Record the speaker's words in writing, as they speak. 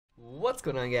What's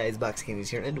going on, guys? Box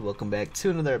Candies here, and welcome back to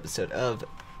another episode of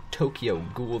Tokyo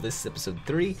Ghoul. This is episode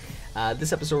 3.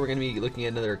 This episode we're going to be looking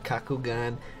at another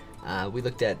Kakugan. We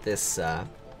looked at this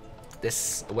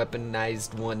this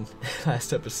weaponized one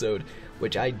last episode,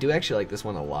 which I do actually like this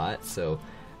one a lot, so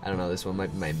I don't know, this one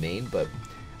might be my main, but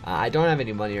I don't have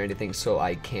any money or anything, so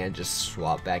I can just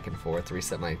swap back and forth,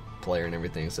 reset my player and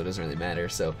everything, so it doesn't really matter.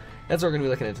 So that's what we're going to be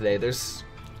looking at today. There's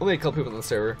only a couple people on the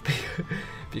server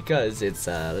because it's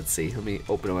let's see, let me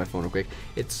open up my phone real quick.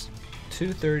 It's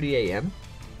 2:30 a.m.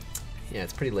 Yeah,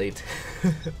 it's pretty late.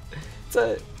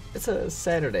 it's a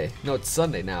Saturday. No, it's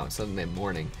Sunday now. It's Sunday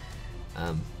morning.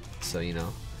 So you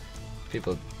know,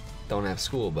 people don't have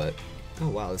school, but oh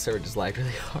wow, the server just lagged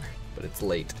really hard. But it's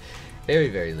late, very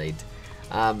very late.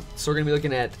 So we're gonna be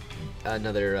looking at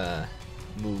another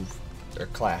move or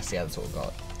class. Yeah, that's what we'll call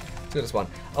it. Let's go to spawn.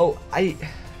 Oh,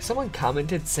 someone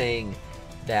commented saying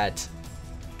that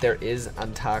there is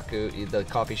Anteiku, the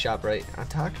coffee shop, right?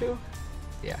 Anteiku?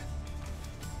 Yeah.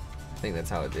 I think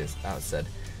that's how it is, how it's said.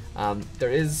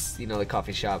 There is, you know, the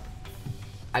coffee shop.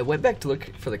 I went back to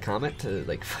look for the comment to,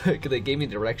 like, they gave me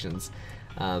directions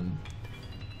to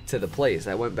the place.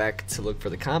 I went back to look for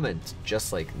the comment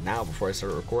just like now before I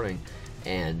started recording,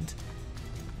 and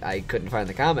I couldn't find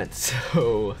the comment,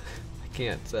 so I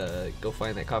can't go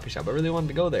find that coffee shop. I really wanted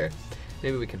to go there.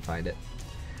 Maybe we can find it.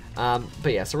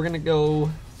 But yeah, so we're gonna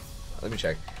go. Let me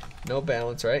check. No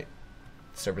balance, right?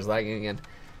 Server's lagging again.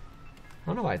 I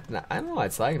don't know why. I don't know why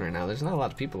it's lagging right now. There's not a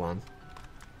lot of people on.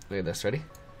 Look at this. Ready?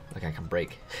 Look, I can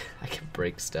break. I can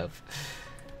break stuff.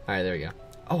 All right, there we go.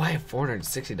 Oh, I have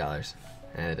 $460.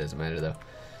 It doesn't matter though.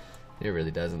 It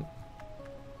really doesn't.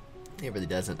 It really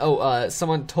doesn't. Oh,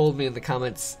 someone told me in the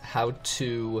comments how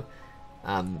to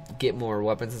get more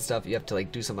weapons and stuff. You have to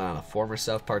like do something on a forum or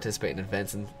stuff, participate in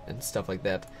events and stuff like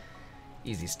that.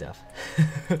 Easy stuff.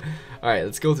 Alright,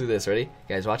 let's go through this. Ready?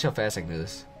 Guys, watch how fast I can do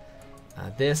this.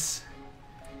 This.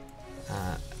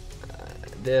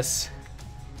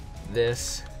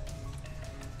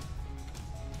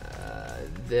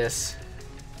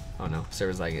 Oh no,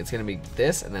 server's lagging. It's gonna be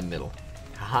this and then middle.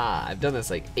 Haha, I've done this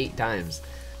like 8 times.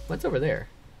 What's over there?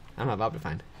 I don't have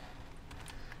Optifine.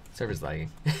 Server's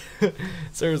lagging.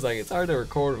 Server's lagging. It's hard to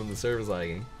record when the server's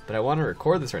lagging. But I want to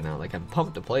record this right now. Like, I'm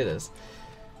pumped to play this.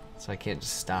 So I can't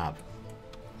just stop.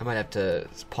 I might have to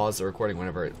pause the recording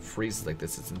whenever it freezes like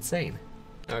this. It's insane.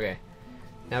 Okay.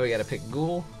 Now we gotta pick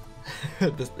Ghoul.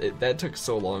 That took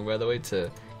so long, by the way,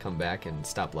 to come back and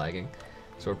stop lagging.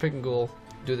 So we're picking Ghoul.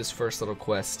 Do this first little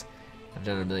quest. I've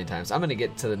done it a million times. I'm gonna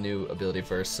get to the new ability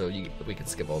first, so we can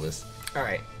skip all this.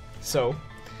 Alright. So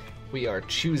we are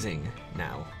choosing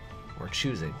now. We're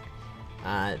choosing.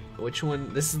 Which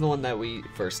one? This is the one that we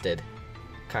first did.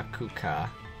 Kakuka.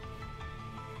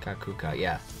 Kakuka,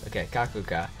 yeah. Okay,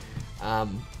 Kakuka. I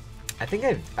think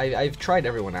I've tried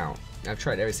everyone out. I've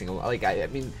tried every single one. Like, I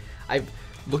mean, I've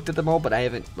looked at them all, but I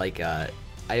haven't, like, I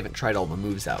haven't tried all the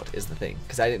moves out, is the thing.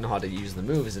 Because I didn't know how to use the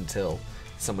moves until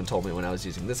someone told me when I was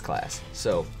using this class.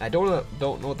 So, I don't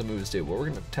know what the moves do, but we're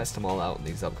going to test them all out in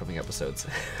these upcoming episodes.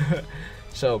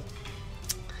 So,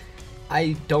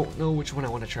 I don't know which one I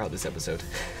want to try out this episode.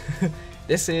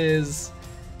 This is,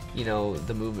 you know,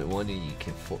 the movement one. You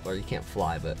can you can't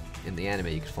fly, but in the anime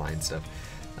you can fly and stuff,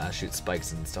 shoot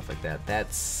spikes and stuff like that.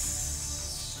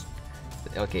 That's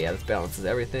okay. Yeah, this balances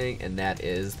everything, and that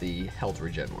is the health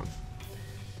regen one.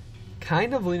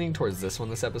 Kind of leaning towards this one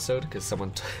this episode because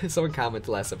someone commented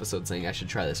last episode saying I should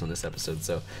try this one this episode,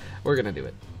 so we're gonna do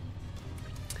it.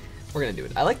 We're gonna do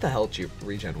it. I like the health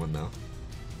regen one though.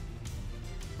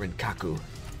 Renkaku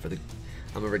for the.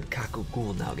 I'm a Renkaku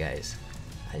Ghoul now, guys.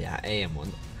 Yeah, I am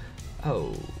one.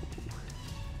 Oh,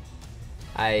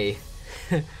 I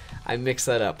mixed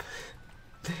that up.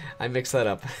 I mixed that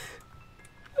up.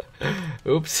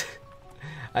 Oops.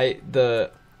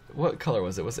 What color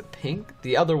was it? Was it pink?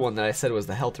 The other one that I said was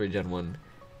the health regen one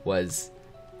was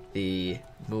the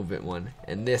movement one,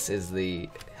 and this is the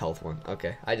health one.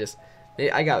 Okay, I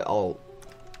got all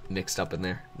mixed up in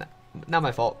there. Not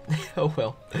my fault. Oh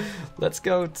well. Let's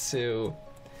go to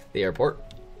the airport.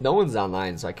 No one's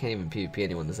online, so I can't even PvP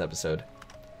anyone this episode.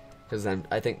 Because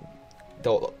I think,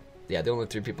 the only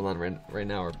 3 people on right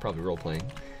now are probably role-playing.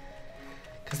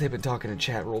 Because they've been talking in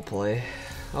chat roleplay.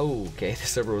 Oh, okay, the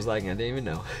server was lagging, I didn't even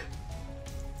know.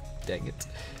 Dang it.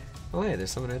 Oh hey,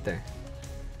 there's someone right there.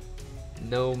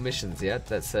 No missions yet,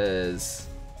 that says,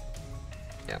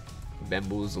 yeah,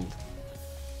 bamboozled.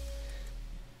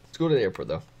 Let's go to the airport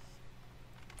though.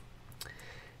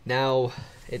 Now,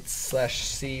 it's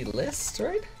 /C list,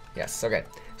 right? Yes, okay.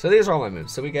 So these are all my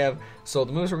moves. So we have, so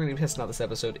the moves we're going to be testing out this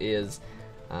episode is,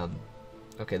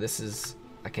 okay, this is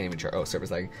I can't even try. Oh,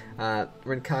 server's lagging.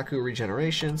 Renkaku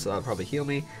regeneration, so that'll probably heal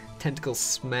me. Tentacle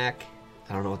smack.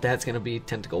 I don't know what that's gonna be.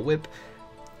 Tentacle whip.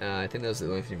 I think those are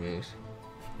the only 3 moves.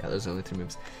 Yeah, those are the only 3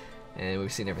 moves. And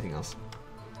we've seen everything else.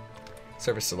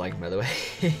 Server's still lagging, by the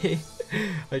way.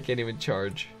 I can't even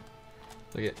charge.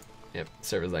 Look at. Yep,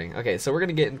 server's lagging. Okay, so we're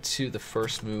gonna get into the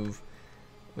first move,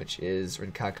 which is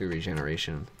Renkaku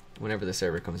regeneration. Whenever the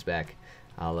server comes back,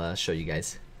 I'll show you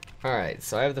guys. Alright,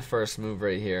 so I have the first move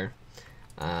right here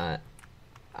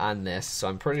on this. So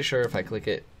I'm pretty sure if I click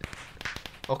it,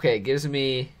 okay, it gives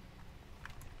me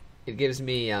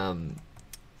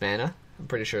mana. I'm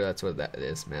pretty sure that's what that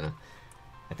is, mana.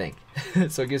 I think.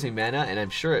 So it gives me mana, and I'm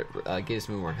sure it gives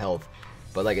me more health.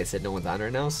 But like I said, no one's on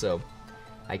right now, so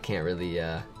I can't really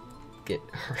get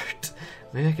hurt.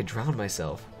 Maybe I could drown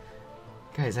myself.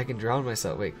 Guys, I can drown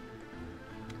myself. Wait.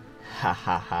 Ha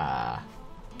ha ha.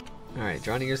 Alright,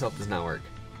 drowning yourself does not work.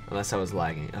 Unless I was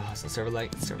lagging. Oh, so server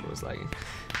lag? Server was lagging.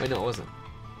 Wait, no, it wasn't.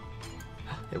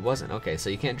 It wasn't. Okay, so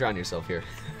you can't drown yourself here.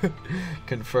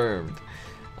 Confirmed.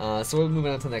 So we're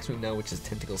moving on to the next move now, which is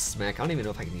Tentacle Smack. I don't even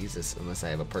know if I can use this unless I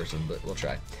have a person, but we'll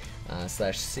try.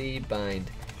 /C bind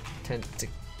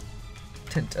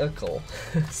Tentacle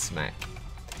Smack.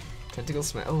 Tentacle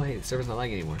Smack. Oh, hey, the server's not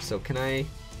lagging anymore. So can I...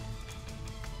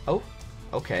 Oh,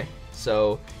 okay.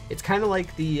 So it's kind of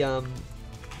like the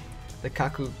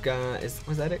Kakugan.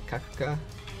 Was that it? Kakugan.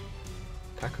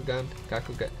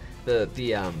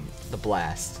 The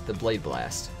blast, the blade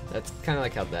blast. That's kind of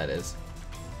like how that is.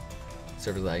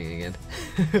 Server's lagging again.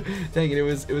 Dang it! It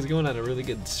was going on a really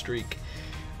good streak.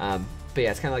 But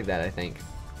yeah, it's kind of like that. I think.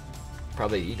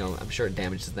 Probably, you know, I'm sure it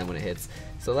damages them when it hits.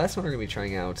 So the last one we're gonna be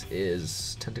trying out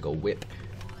is Tentacle Whip.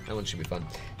 That one should be fun.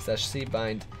 /C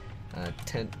bind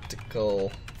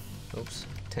Tentacle. Oops,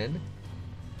 10.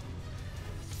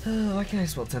 Why can't I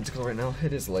spell tentacle right now?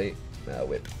 It is late.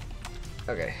 Whip.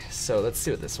 Okay, so let's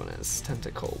see what this one is.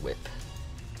 Tentacle Whip.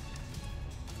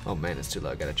 Oh man, it's too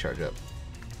low. I gotta charge up.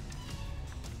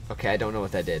 Okay, I don't know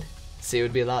what that did. See, it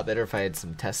would be a lot better if I had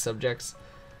some test subjects.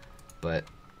 But,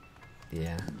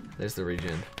 yeah. There's the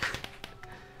regen.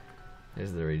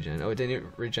 There's the regen. Oh, it didn't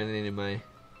regen any of my...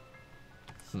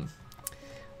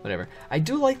 Whatever. I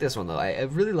do like this one, though. I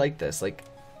really like this. Like...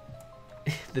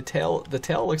 the tail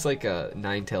looks like a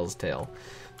Ninetales tail.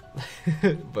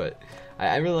 But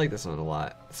I really like this one a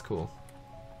lot. It's cool.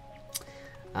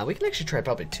 We can actually try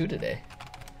probably 2 today.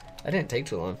 That didn't take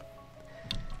too long.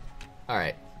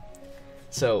 Alright.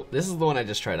 So this is the one I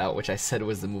just tried out, which I said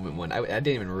was the movement one. I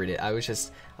didn't even read it. I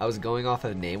was going off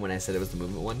of the name when I said it was the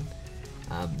movement one.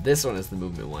 This one is the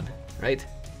movement one, right?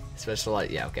 Special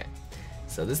light, yeah, okay.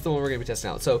 So this is the one we're gonna be testing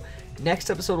out. So next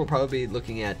episode we'll probably be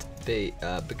looking at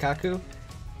Bikaku,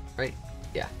 right?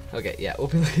 Yeah. Okay. Yeah, we'll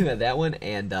be looking at that one,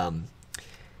 and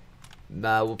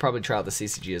we'll probably try out the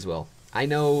CCG as well. I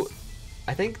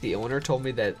think the owner told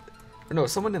me that, or no,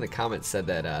 someone in the comments said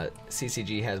that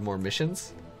CCG has more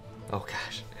missions. Oh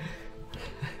gosh, I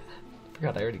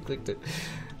forgot I already clicked it.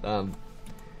 Oh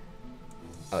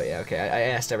yeah. Okay. I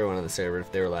asked everyone on the server if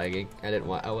they were lagging. I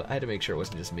had to make sure it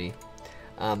wasn't just me.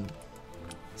 But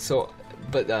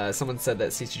someone said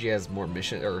that CCG has more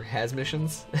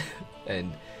missions,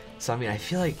 and so I mean I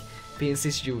feel like being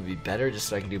CCG would be better just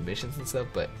so I can do missions and stuff.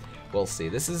 But we'll see.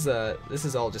 This is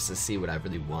all just to see what I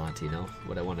really want, you know,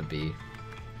 what I want to be.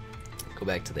 Go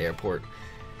back to the airport.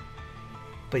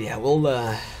 But yeah,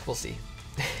 we'll see.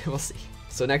 We'll see.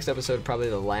 So next episode, probably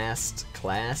the last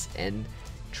class, and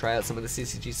try out some of the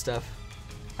CCG stuff.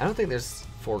 I don't think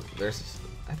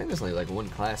I think there's only like 1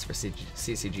 class for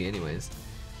CCG anyways.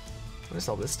 What is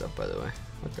all this stuff, by the way?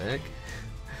 What the heck?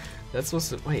 That's supposed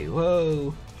to... Wait,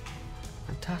 whoa!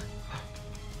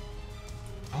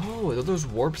 Oh, are those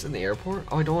warps in the airport?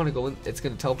 Oh, I don't want to go in. It's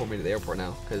going to teleport me to the airport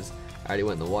now, because I already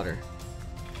went in the water.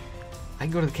 I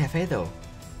can go to the cafe, though.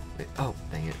 Wait, oh,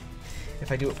 dang it.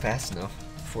 If I do it fast enough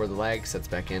before the lag sets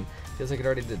back in. Feels like it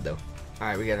already did, though.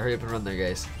 Alright, we gotta hurry up and run there,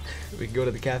 guys. We can go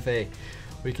to the cafe.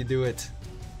 We can do it.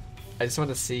 I just want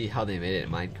to see how they made it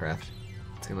in Minecraft.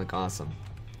 It's gonna look awesome.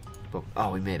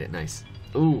 Oh, we made it. Nice.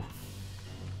 Ooh.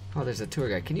 Oh, there's a tour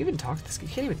guide. Can you even talk to this guy? You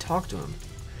can't even talk to him.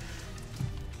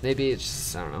 Maybe it's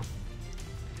just, I don't know.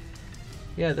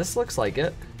 Yeah, this looks like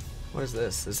it. What is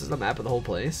this? This is the map of the whole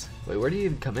place? Wait, where do you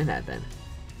even come in at then?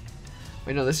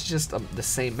 Wait, no, this is just the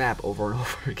same map over and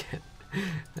over again.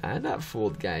 I'm not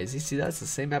fooled, guys. You see, that's the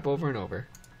same map over and over.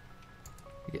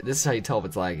 This is how you tell if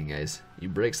it's lagging, guys. You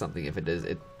break something if it is.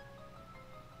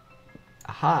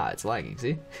 Aha, it's lagging,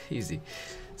 see? Easy.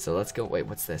 So let's go. Wait,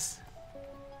 what's this?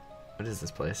 What is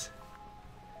this place?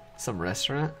 Some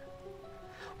restaurant?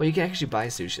 Well, you can actually buy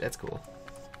sushi. That's cool.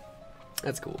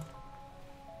 That's cool.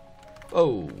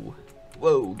 Oh,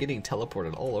 whoa, getting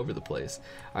teleported all over the place.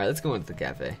 Alright, let's go into the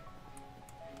cafe.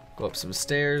 Go up some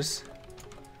stairs.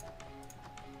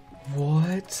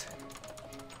 What?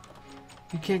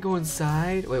 You can't go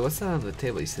inside? Wait, what's that on the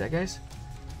table? You see that, guys?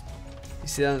 You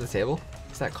see that on the table?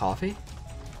 Is that coffee?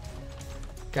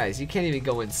 Guys, you can't even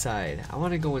go inside. I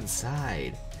want to go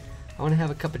inside. I want to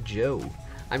have a cup of joe.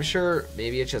 I'm sure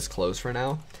maybe it's just closed for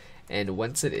now. And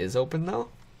once it is open, though,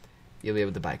 you'll be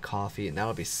able to buy coffee, and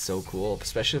that'll be so cool,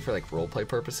 especially for like roleplay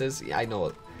purposes. Yeah, I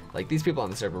know, like these people on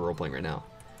the server are roleplaying right now,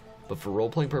 but for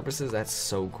roleplaying purposes, that's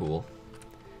so cool.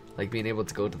 Like being able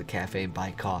to go to the cafe and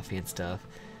buy coffee and stuff.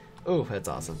 Oh, that's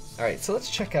awesome. All right, so let's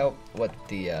check out what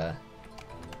the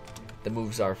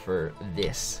moves are for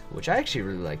this, which I actually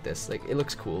really like this. Like it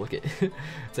looks cool. Look at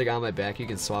it's like on my back. You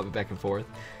can swap it back and forth.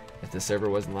 If the server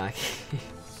wasn't lacking,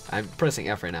 I'm pressing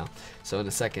F right now. So in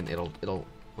a second, it'll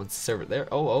once the server there.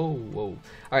 Oh, whoa. All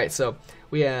right, so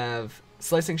we have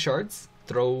slicing shards,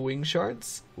 throwing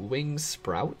shards, wing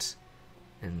sprout,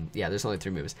 and yeah, there's only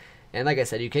 3 moves. And like I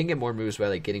said, you can get more moves by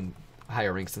like getting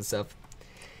higher ranks and stuff.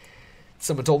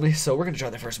 Someone told me, so we're gonna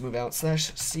try the first move out.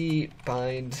 Slash C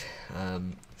bind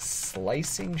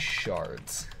slicing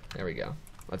shards. There we go.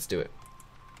 Let's do it.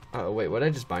 Oh wait, what did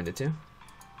I just bind it to?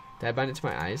 Did I bind it to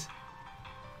my eyes?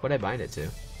 What did I bind it to?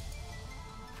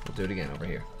 We'll do it again over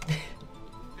here.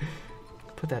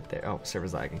 Put that there. Oh,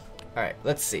 server's lagging. All right,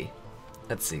 let's see.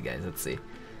 Let's see, guys. Let's see.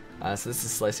 So this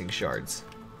is slicing shards.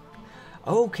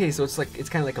 Okay, so it's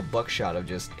kind of like a buckshot of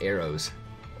just arrows,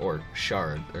 or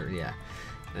shard, or yeah,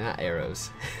 not arrows.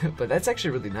 But that's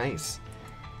actually really nice.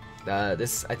 I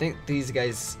think these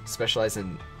guys specialize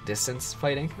in distance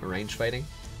fighting, or range fighting,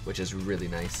 which is really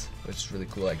nice, which is really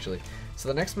cool actually. So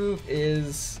the next move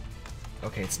is,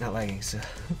 okay, it's not lagging, so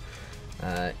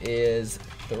is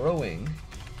throwing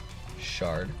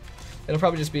shard. It'll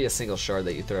probably just be a single shard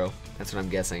that you throw. That's what I'm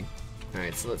guessing. All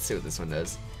right, so let's see what this one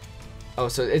does. Oh,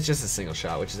 so it's just a single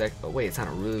shot, which is oh wait, it's on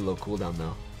a really low cooldown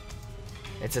though.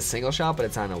 It's a single shot, but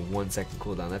it's on a 1-second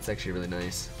cooldown. That's actually really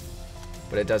nice.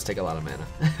 But it does take a lot of mana.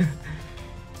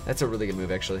 That's a really good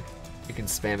move actually. You can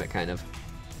spam it kind of.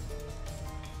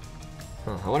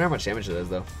 Huh, I wonder how much damage it does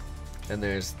though. Then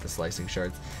there's the slicing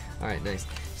shards. Alright, nice.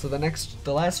 So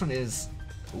the last one is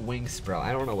wing sprout.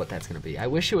 I don't know what that's gonna be. I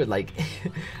wish it would like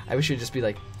I wish it would just be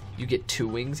like you get 2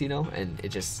 wings, you know, and it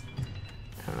just,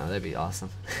 I don't know, that'd be awesome.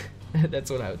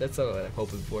 that's what I'm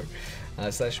hoping for.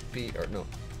 Slash B or no,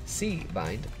 C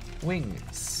bind wing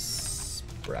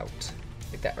sprout.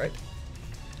 Like that, right?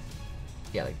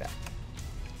 Yeah, like that.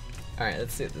 Alright,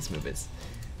 let's see what this move is.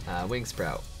 Wing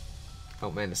sprout.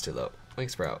 Oh man, it's too low. Wing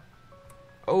sprout.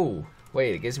 Oh,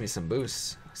 wait, it gives me some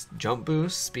boosts. Jump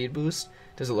boost, speed boost.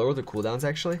 Does it lower the cooldowns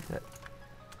actually?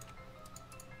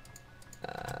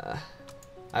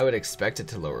 I would expect it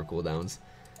to lower cooldowns.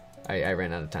 I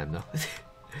ran out of time though.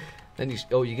 Then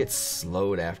you get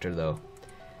slowed after though.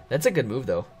 That's a good move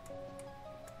though.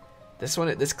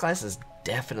 This class is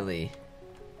definitely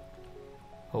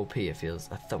OP. It feels.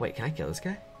 Wait, can I kill this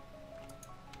guy?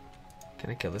 Can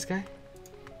I kill this guy?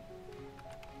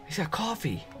 He's got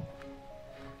coffee.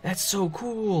 That's so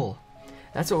cool.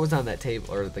 That's what was on that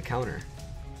table or the counter.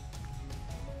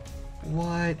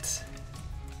 What?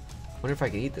 Wonder if I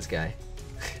can eat this guy.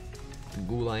 The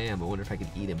ghoul I am. I wonder if I could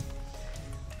eat him.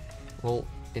 Well,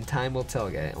 in time will tell,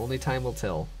 guy. Only time will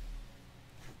tell.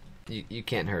 You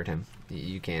can't hurt him.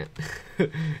 You can't.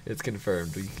 It's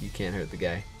confirmed. You can't hurt the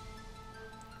guy.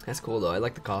 That's cool though. I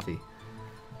like the coffee.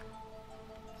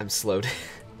 I'm slowed.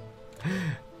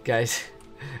 Guys,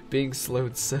 being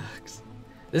slowed sucks.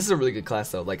 This is a really good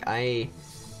class though. Like I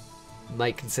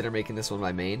might consider making this one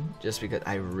my main, just because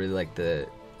I really like the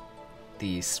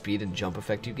speed and jump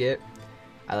effect you get.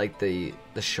 I like the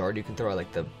shard you can throw. I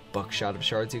like the buckshot of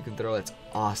shards you can throw. That's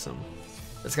awesome.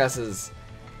 This class is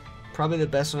probably the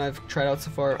best one I've tried out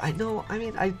so far. I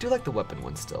mean, I do like the weapon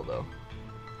one still though,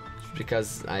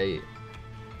 because I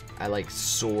like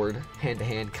sword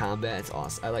hand-to-hand combat. It's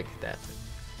awesome. I like that.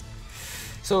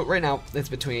 So right now it's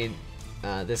between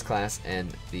this class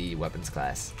and the weapons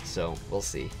class. So we'll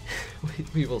see.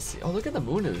 we will see. Oh, look at the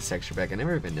moon in this texture pack. I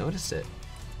never even noticed it.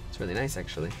 It's really nice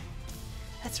actually.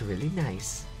 That's really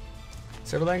nice.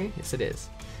 Server lagging? Yes, it is.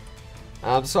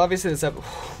 So obviously this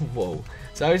whoa.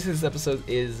 So obviously this episode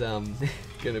is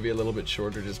gonna be a little bit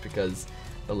shorter just because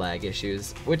the lag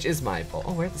issues, which is my fault.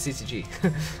 Oh, we're at the CCG.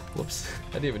 Whoops,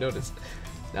 I didn't even notice.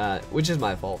 Which is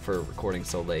my fault for recording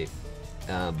so late.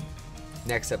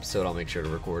 Next episode I'll make sure to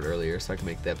record earlier so I can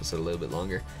make the episode a little bit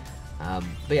longer.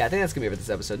 But yeah, I think that's gonna be it for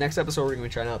this episode. Next episode we're gonna be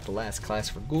trying out the last class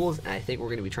for ghouls, and I think we're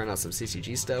gonna be trying out some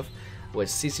CCG stuff. which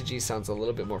CCG sounds a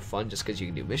little bit more fun just because you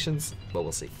can do missions, but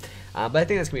we'll see. But I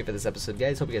think that's going to be it for this episode,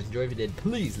 guys. Hope you guys enjoyed. If you did,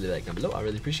 please leave a like down below. I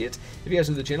really appreciate it. If you guys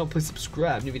are new to the channel, please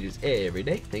subscribe. New videos every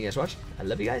day. Thank you guys for watching. I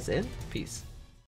love you guys, and peace.